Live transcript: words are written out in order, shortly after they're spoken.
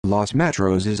Los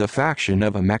Metros is a faction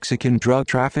of a Mexican drug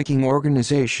trafficking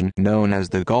organization known as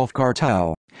the Gulf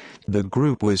Cartel. The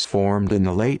group was formed in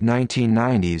the late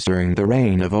 1990s during the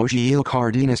reign of Ogiel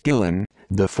Cardenas Gillen,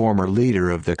 the former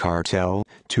leader of the cartel,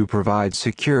 to provide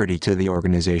security to the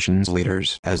organization's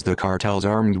leaders as the cartel's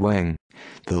armed wing.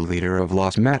 The leader of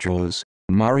Los Metros,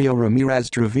 Mario Ramirez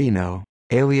Trevino,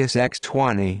 alias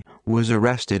X20, was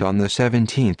arrested on the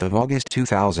 17th of August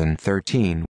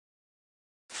 2013.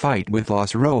 Fight with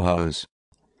Los Rojos.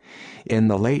 In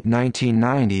the late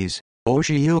 1990s,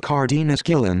 Ogiel Cardenas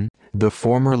Gillen, the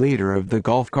former leader of the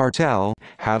Gulf Cartel,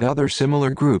 had other similar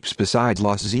groups besides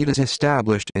Los Zetas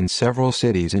established in several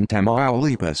cities in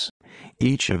Tamaulipas.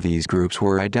 Each of these groups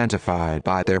were identified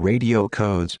by their radio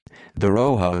codes. The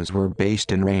Rojos were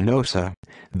based in Reynosa,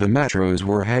 the Metros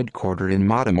were headquartered in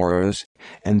Matamoros,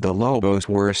 and the Lobos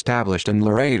were established in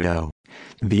Laredo.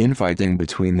 The infighting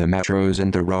between the Metros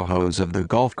and the Rojos of the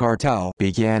Gulf Cartel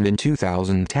began in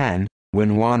 2010,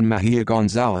 when Juan Mejia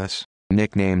Gonzalez,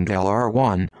 nicknamed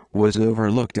LR1, was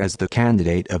overlooked as the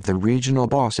candidate of the regional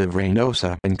boss of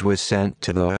Reynosa and was sent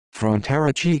to the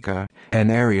Frontera Chica, an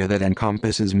area that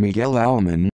encompasses Miguel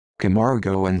Alman,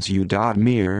 Camargo and Ciudad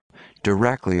Mir,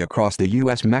 directly across the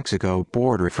U.S.-Mexico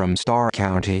border from Starr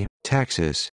County,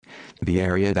 Texas. The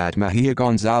area that Mejia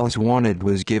Gonzalez wanted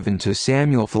was given to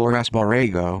Samuel Flores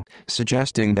Borrego,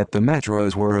 suggesting that the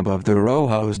Metros were above the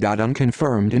Rojos.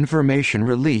 Unconfirmed information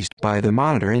released by the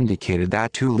Monitor indicated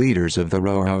that two leaders of the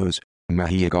Rojos,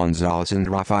 Mejia Gonzalez and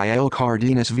Rafael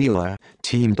Cardenas Villa,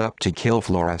 teamed up to kill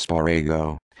Flores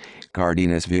Borrego.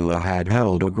 Cardenas Villa had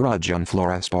held a grudge on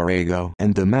Flores Borrego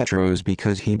and the Metros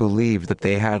because he believed that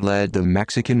they had led the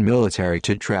Mexican military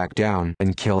to track down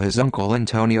and kill his uncle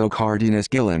Antonio Cardenas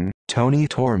Gillen, Tony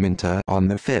Tormenta, on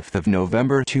the 5th of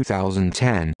November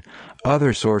 2010.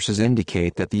 Other sources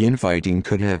indicate that the infighting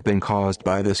could have been caused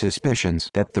by the suspicions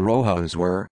that the Rojos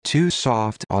were too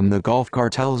soft on the Gulf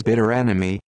Cartel's bitter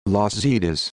enemy, Los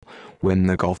Zetas. When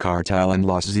the Gulf Cartel and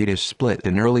Los Zetas split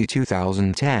in early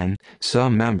 2010,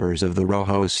 some members of the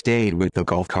Rojos stayed with the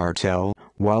Gulf Cartel,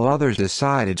 while others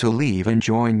decided to leave and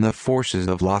join the forces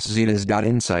of Los Zetas.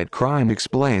 Inside Crime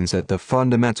explains that the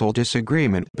fundamental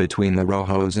disagreement between the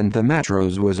Rojos and the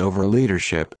Metros was over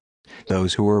leadership.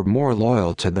 Those who were more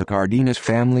loyal to the Cardenas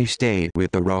family stayed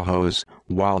with the Rojos,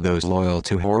 while those loyal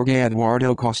to Jorge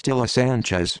Eduardo Costilla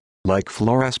Sanchez, like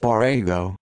Flores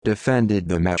Borrego, defended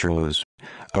the Metros.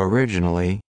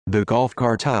 Originally, the Gulf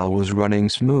Cartel was running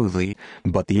smoothly,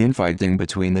 but the infighting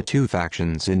between the two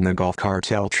factions in the Gulf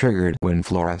Cartel triggered when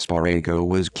Flores Borrego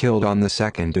was killed on the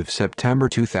 2nd of September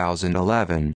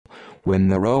 2011. When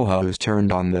the Rojos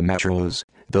turned on the Metros,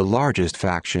 the largest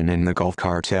faction in the Gulf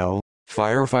Cartel,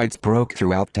 firefights broke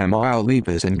throughout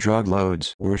Tamaulipas and drug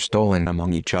loads were stolen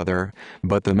among each other,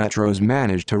 but the Metros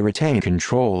managed to retain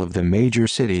control of the major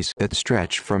cities that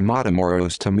stretch from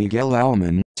Matamoros to Miguel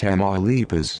Alman,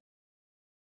 Tamaulipas.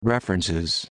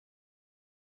 References